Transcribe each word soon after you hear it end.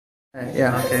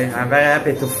Yeah, okay. I'm very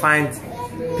happy to find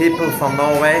people from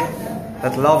Norway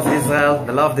that love Israel,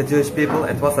 they love the Jewish people.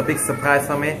 It was a big surprise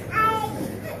for me.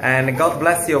 And God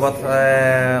bless you, but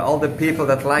all the people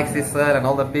that likes Israel and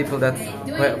all the people that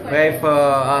pray for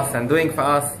us and doing for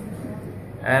us.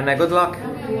 And good luck.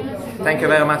 Thank you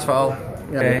very much for all.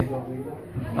 Okay.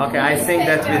 Okay, I think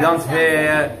that we don't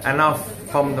hear enough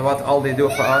from what all they do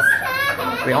for us.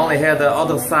 We only hear the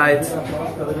other side,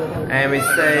 and we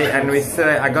say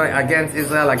against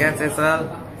Israel,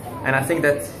 and I think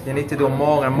that you need to do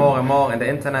more and more and more in the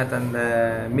internet and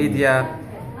the media.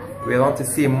 We want to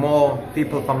see more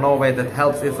people from Norway that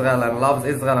helps Israel and loves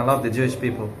the Jewish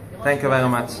people. Thank you very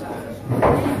much.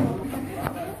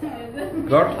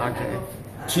 Klart? Okay.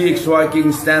 Cheek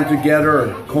striking, stand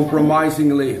together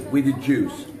compromisingly with the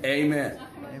Jews. Amen.